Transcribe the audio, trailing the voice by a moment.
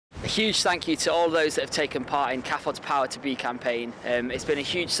huge thank you to all those that have taken part in CAFOD's Power to Be campaign. It's been a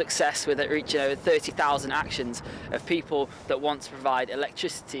huge success with it reaching over 30,000 actions of people that want to provide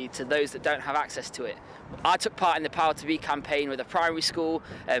electricity to those that don't have access to it. I took part in the Power to Be campaign with a primary school,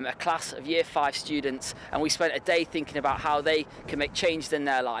 a class of Year 5 students, and we spent a day thinking about how they can make changes in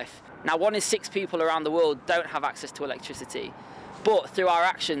their life. Now, 1 in 6 people around the world don't have access to electricity, but through our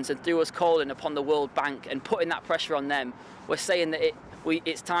actions and through us calling upon the World Bank and putting that pressure on them, we're saying that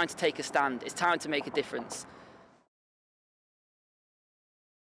it's time to take a stand, it's time to make a difference.